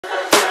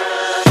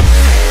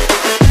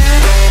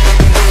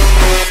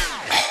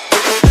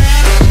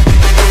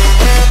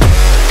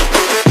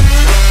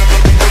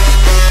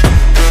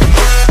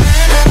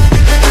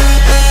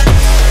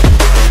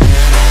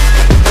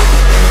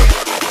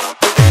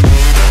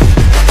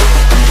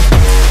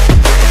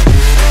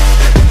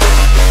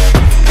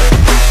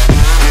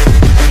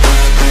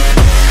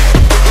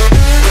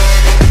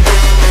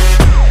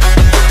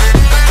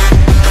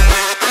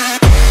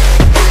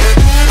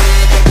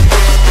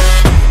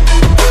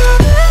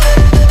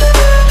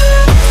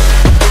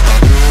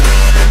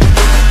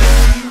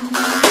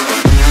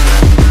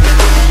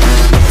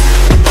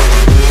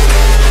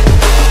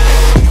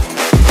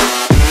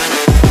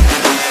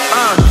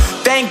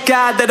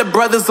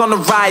brothers on the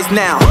rise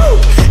now.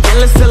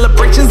 Endless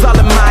celebrations all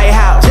in my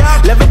house.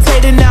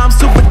 Levitating now, I'm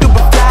super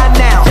duper fly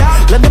now.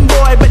 London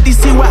boy, but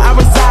DC where I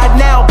reside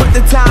now. Put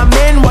the time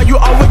in while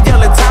you always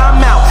yelling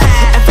time out.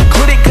 And for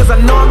quit it, cause I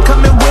know I'm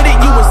coming with it.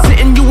 You were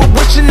sitting, you were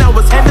wishing I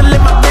was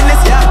handling my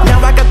business. Now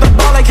I got the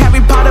ball like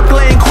Harry Potter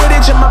playing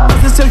Quidditch. And my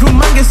business is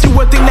humongous, you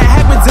would think that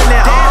happens in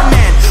it. Oh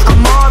man,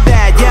 I'm all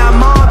that, yeah,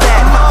 I'm all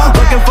that.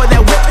 Looking for that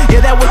whip,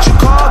 yeah, that what you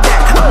call that.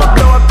 I'ma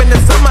blow up in the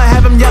summer,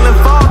 have them yelling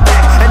fall back.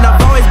 And I've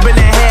always been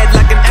ahead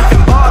like an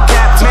effing ball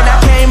cap. Man, I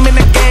came in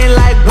the game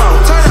like, whoa.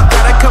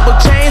 Got a couple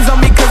chains on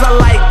me cause I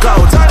like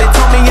gold. They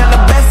told me I'm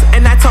the best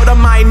and I told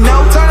them I know.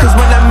 Cause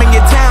when I'm in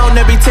your town,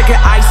 every ticket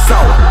I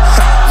sold.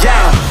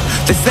 Yeah,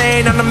 they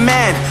saying I'm the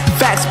man.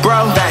 Facts,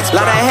 bro.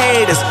 Lot of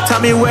haters,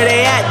 tell me where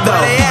they at though.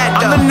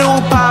 I'm the new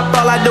pop,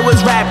 all I do is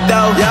rap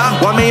though.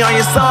 Want me on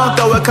your song,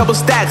 throw a couple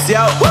stacks,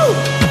 yo. Woo!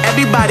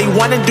 Everybody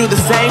wanna do the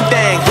same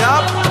thing.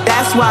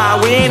 That's why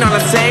we ain't on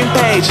the same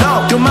page.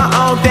 Do my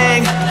own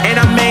thing and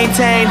I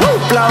maintain.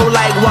 Flow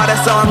like water,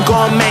 so I'm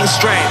going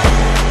mainstream.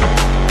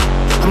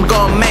 I'm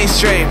going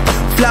mainstream.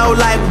 Flow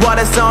like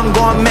water, so I'm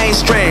going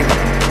mainstream.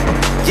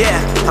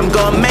 Yeah, I'm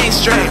going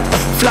mainstream.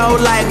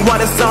 Flow like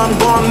water, so I'm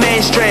going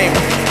mainstream.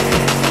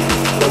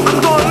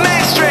 I'm going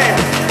mainstream.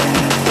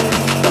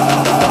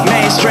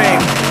 Mainstream.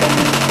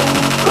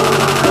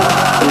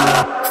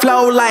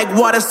 Flow like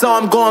water, so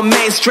I'm going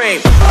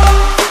mainstream.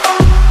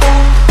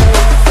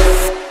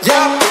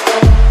 Yeah.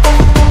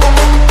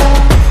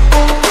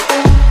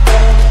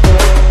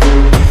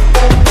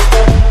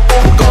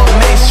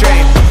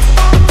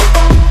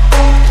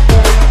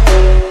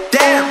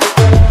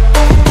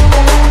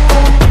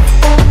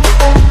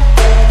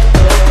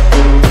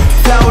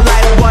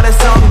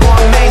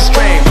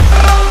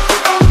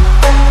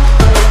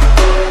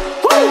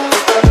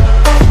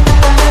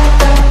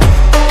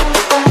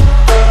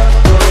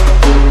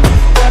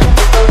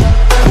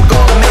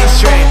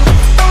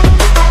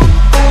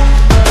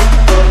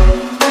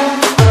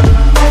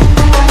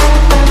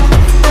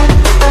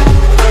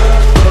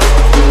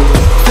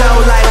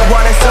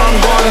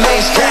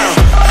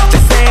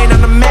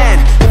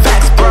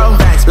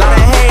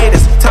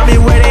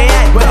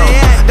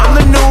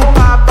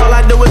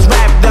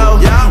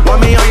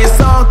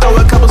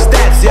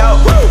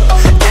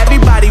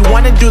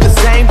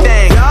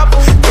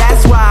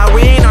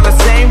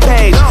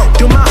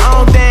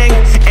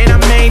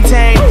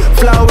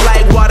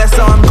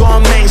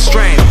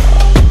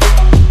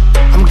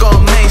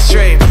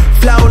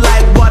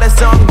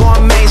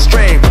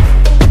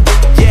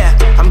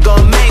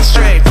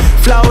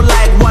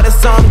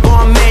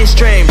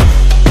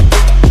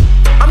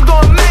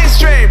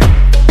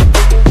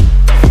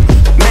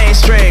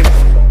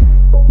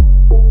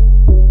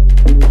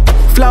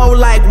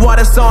 Like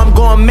water, so I'm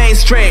going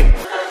mainstream.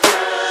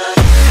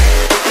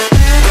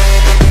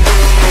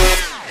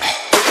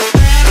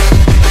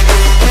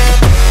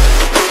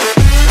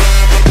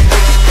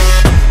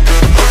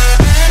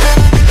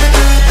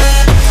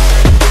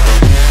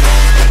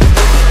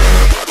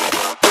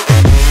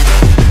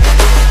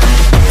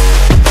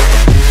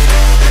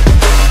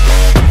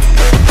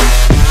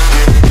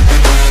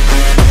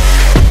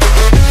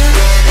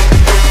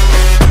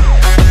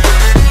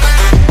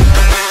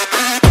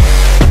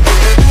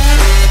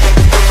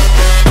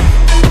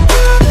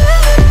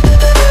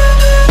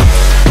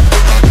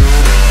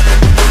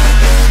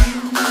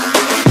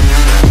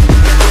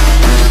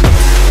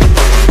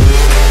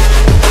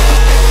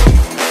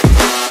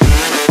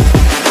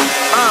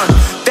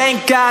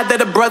 God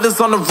that the brothers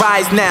on the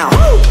rise now.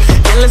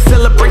 Endless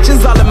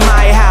celebrations all in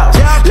my house.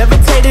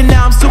 Levitating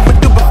now, I'm super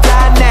duper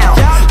fly now.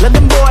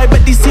 London boy,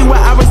 but DC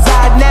where I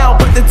reside now.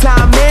 Put the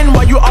time in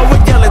while you always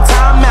yelling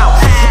time out.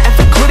 And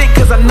for quit it,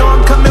 cause I know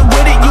I'm coming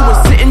with it. You were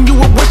sitting, you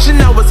were wishing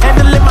I was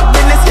handling my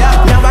business.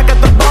 Now I got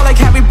the ball like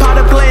Harry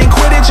Potter playing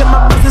Quidditch. And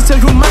my business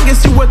is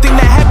humongous, you would think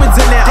that happens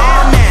in it.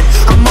 Oh man,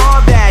 I'm all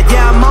that,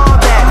 yeah, I'm all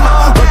that.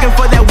 Looking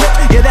for that whip,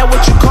 yeah, that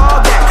what you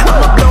call that.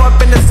 I'ma blow up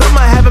in the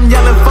summer, have them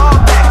yelling fall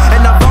back.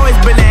 And I've always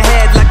been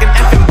ahead like an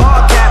effing ball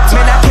cap.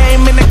 Man, I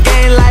came in the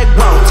game like,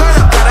 whoa.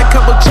 Got a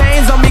couple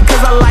chains on me cause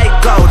I like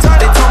gold.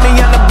 They told me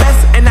I'm the best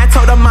and I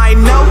told them I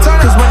know.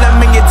 Cause when I'm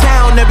in your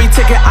town, every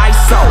ticket I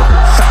sold.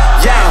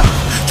 Yeah,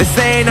 they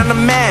saying I'm the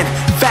man.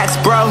 Facts,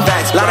 bro.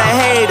 Lot of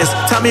haters,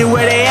 tell me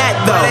where they at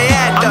though.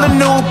 I'm the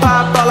new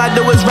pop, all I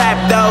do is rap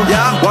though.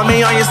 Want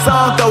me on your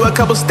song, throw a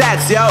couple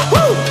stacks, yo.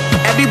 Woo!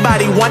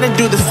 Everybody wanna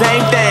do the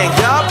same thing.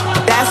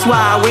 That's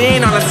why we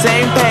ain't on the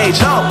same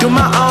page. Do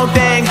my own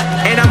thing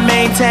and I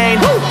maintain.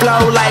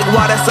 Flow like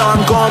water, so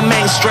I'm going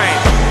mainstream.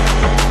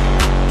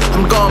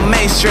 I'm going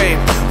mainstream.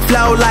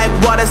 Flow like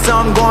water, so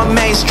I'm going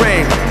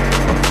mainstream.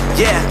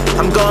 Yeah,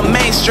 I'm going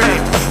mainstream.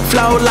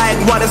 Flow like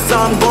water,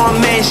 so I'm going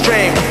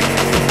mainstream.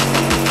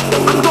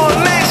 I'm going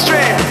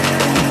mainstream.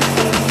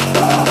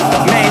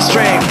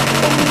 Mainstream.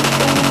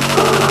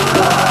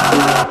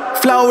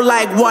 Flow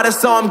like water,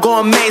 so I'm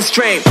going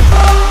mainstream.